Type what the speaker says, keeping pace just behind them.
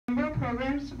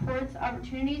programs, supports,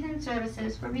 opportunities, and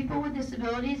services for people with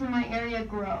disabilities in my area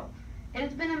grow. It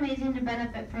has been amazing to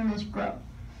benefit from this growth.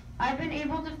 I've been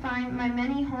able to find my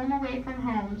many home away from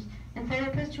homes and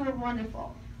therapists who are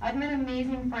wonderful. I've met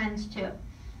amazing friends too.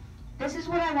 This is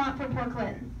what I want for Port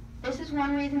Clinton. This is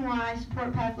one reason why I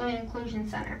support Pathway Inclusion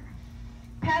Center.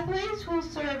 Pathways will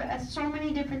serve as so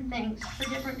many different things for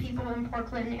different people in Port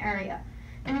Clinton area.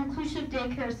 An inclusive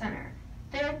daycare center,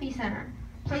 therapy center,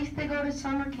 place they go to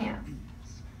summer camps,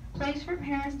 place for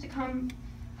parents to come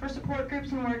for support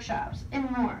groups and workshops, and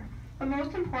more. But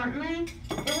most importantly,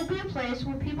 it will be a place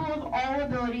where people of all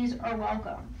abilities are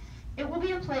welcome. It will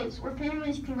be a place where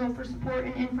families can go for support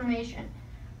and information.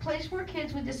 A place where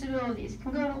kids with disabilities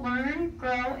can go to learn,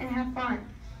 grow, and have fun,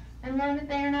 and learn that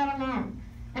they are not alone.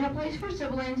 And a place for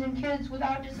siblings and kids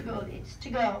without disabilities to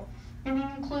go and be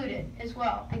included as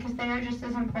well, because they are just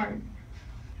as important.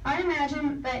 I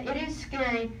imagine that it is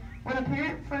scary when a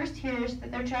parent first hears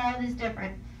that their child is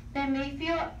different. They may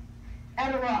feel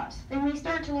at a loss. They may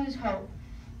start to lose hope.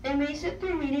 They may sit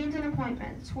through meetings and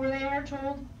appointments where they are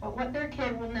told what their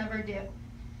kid will never do.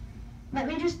 Let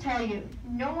me just tell you,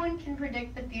 no one can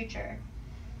predict the future.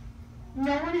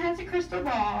 No one has a crystal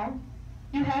ball.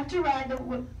 You have to ride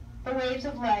the waves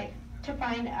of life to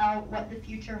find out what the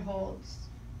future holds.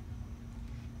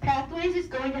 Pathways is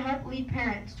going to help lead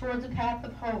parents towards a path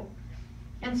of hope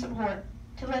and support,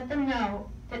 to let them know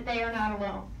that they are not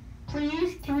alone.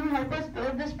 Please, can you help us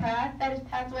build this path that is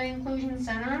Pathway Inclusion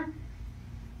Center?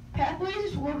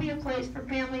 Pathways will be a place for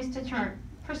families to turn,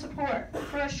 for support,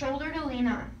 for a shoulder to lean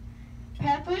on.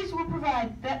 Pathways will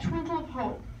provide that twinkle of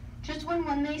hope, just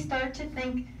when they start to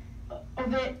think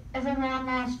of it as a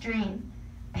long-lost dream.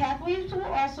 Pathways will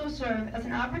also serve as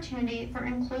an opportunity for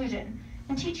inclusion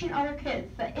and teaching other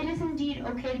kids that it is indeed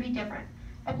okay to be different.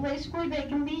 A place where they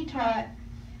can be taught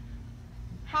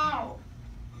how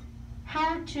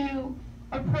to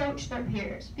approach their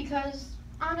peers. Because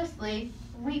honestly,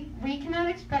 we cannot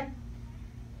expect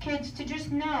kids to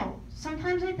just know.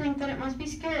 Sometimes I think that it must be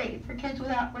scary for kids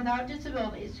without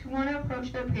disabilities who want to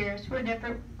approach their peers who are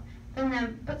different than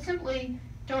them, but simply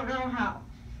don't know how.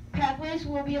 Pathways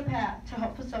will be a path to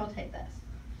help facilitate this.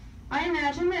 I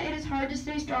imagine that it is hard to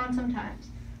stay strong sometimes,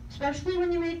 especially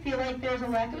when you may feel like there is a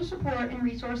lack of support and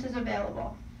resources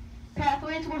available.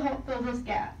 Pathways will help fill this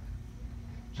gap,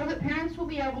 so that parents will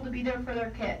be able to be there for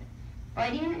their kid,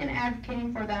 fighting and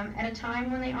advocating for them at a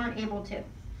time when they aren't able to.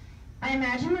 I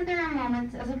imagine that there are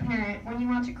moments as a parent when you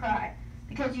want to cry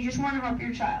because you just want to help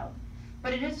your child,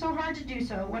 but it is so hard to do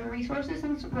so when resources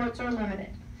and supports are limited,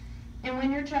 and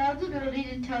when your child's ability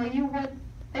to tell you what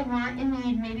they want and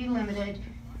need may be limited.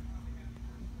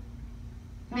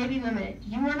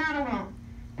 You are not alone.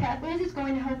 Pathways is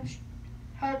going to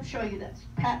help show you this.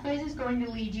 Pathways is going to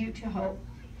lead you to hope.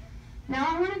 Now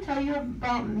I want to tell you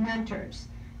about mentors.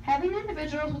 Having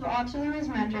individuals with autism as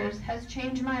mentors has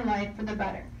changed my life for the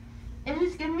better. It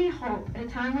has given me hope at a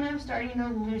time when I was starting to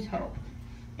lose hope.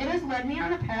 It has led me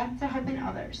on a path to helping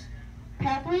others.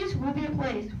 Pathways will be a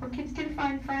place where kids can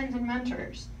find friends and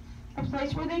mentors, a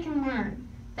place where they can learn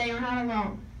they are not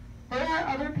alone. There are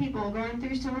other people going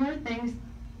through similar things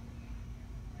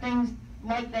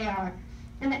like they are,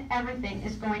 and that everything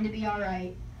is going to be all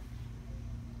right.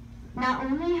 Not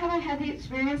only have I had the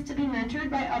experience to be mentored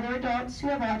by other adults who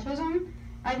have autism,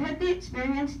 I've had the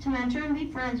experience to mentor and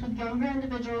be friends with younger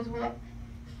individuals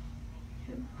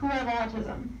who have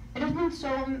autism. It has been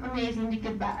so amazing to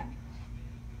give back.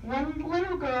 One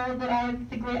little girl that I have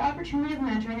the great opportunity of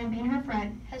mentoring and being her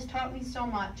friend has taught me so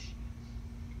much.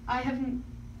 I have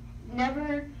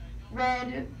never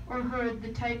read or heard the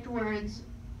typed words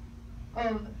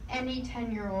of any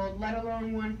 10-year-old, let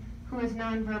alone one who is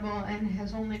nonverbal and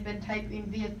has only been typing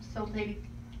via facilitated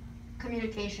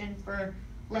communication for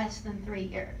less than 3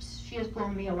 years. She has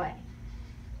blown me away.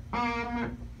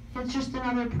 It's just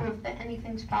another proof that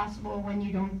anything's possible when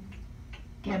you don't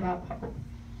give up hope.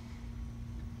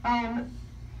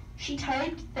 She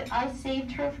typed that I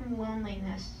saved her from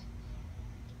loneliness.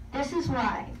 This is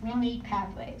why we need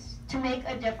pathways, to make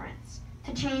a difference,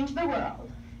 to change the world,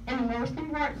 and most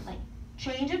importantly,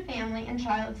 change a family and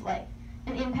child's life,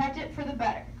 and impact it for the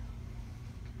better.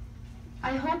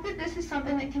 I hope that this is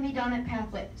something that can be done at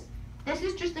Pathways. This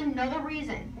is just another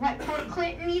reason why Port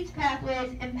Clinton needs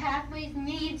Pathways, and Pathways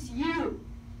needs you.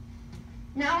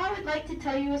 Now I would like to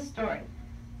tell you a story.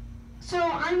 So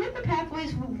I'm at the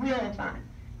Pathways Wheelathon.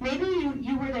 Maybe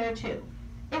you were there too.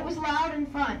 It was loud and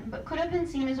fun, but could have been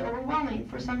seen as overwhelming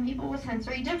for some people with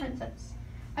sensory differences.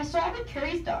 I saw that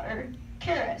Carrie's daughter,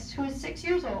 Karis, who is 6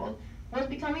 years old, was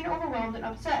becoming overwhelmed and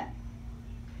upset.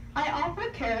 I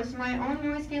offered Karis my own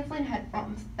noise-canceling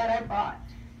headphones that I bought,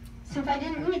 since I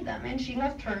didn't need them and she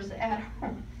left hers at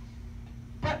home.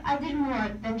 But I did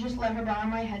more than just let her borrow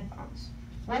my headphones.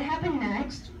 What happened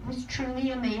next was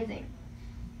truly amazing.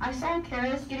 I saw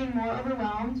Karis getting more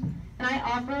overwhelmed, and I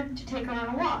offered to take her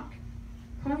on a walk.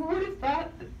 Who would have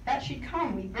thought that she'd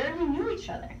come? We barely knew each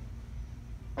other.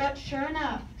 But sure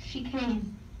enough, she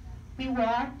came. We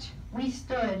walked, we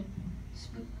stood.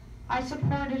 I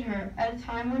supported her at a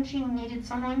time when she needed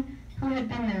someone who had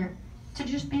been there, to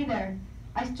just be there.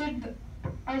 I stood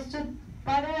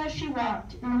by her as she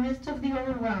walked in the midst of the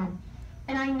overwhelm,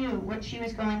 and I knew what she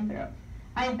was going through.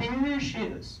 I had been in her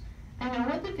shoes. I know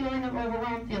what the feeling of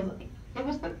overwhelm feels like. It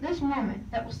was this moment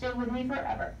that will stay with me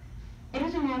forever. It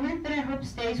is a moment that I hope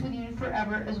stays with you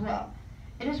forever as well.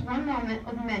 It is one moment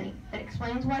of many that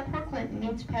explains why Port Clinton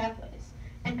needs pathways,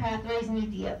 and pathways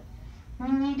need you.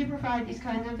 We need to provide these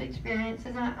kinds of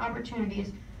experiences and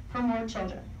opportunities for more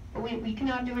children, but we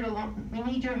cannot do it alone. We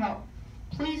need your help.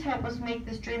 Please help us make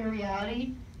this dream a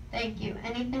reality. Thank you.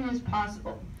 Anything is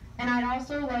possible. And I'd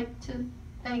also like to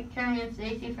thank Carrie and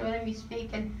Stacy for letting me speak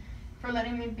and for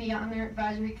letting me be on their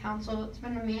advisory council. It's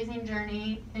been an amazing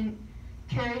journey, and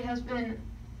Carrie has been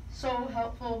so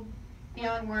helpful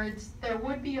beyond words. There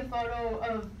would be a photo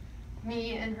of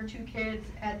me and her 2 kids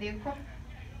at the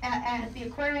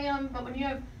aquarium, but when you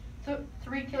have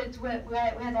 3 kids with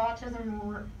autism,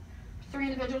 or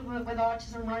 3 individuals with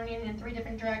autism running in 3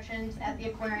 different directions at the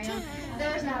aquarium,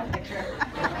 there's not a picture.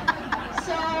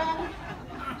 So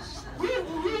we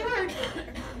were,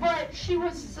 but she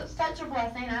was such a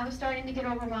blessing. I was starting to get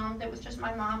overwhelmed. It was just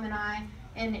my mom and I,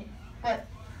 but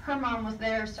her mom was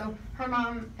there, so her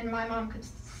mom and my mom could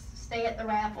stay at the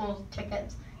raffle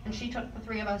tickets, and she took the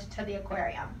 3 of us to the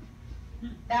aquarium.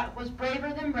 That was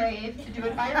braver than brave to do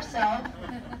it by herself,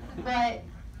 but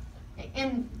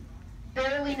in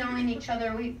barely knowing each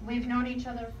other, we've known each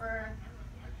other for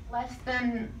less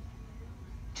than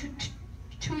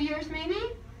two years maybe,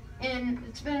 and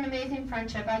it's been an amazing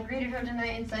friendship. I greeted her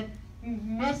tonight and said,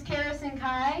 Miss Karis and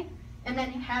Kai, and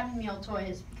then Happy Meal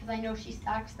toys, because I know she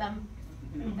stocks them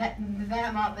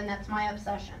up, and that's my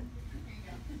obsession.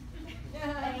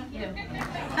 Thank you.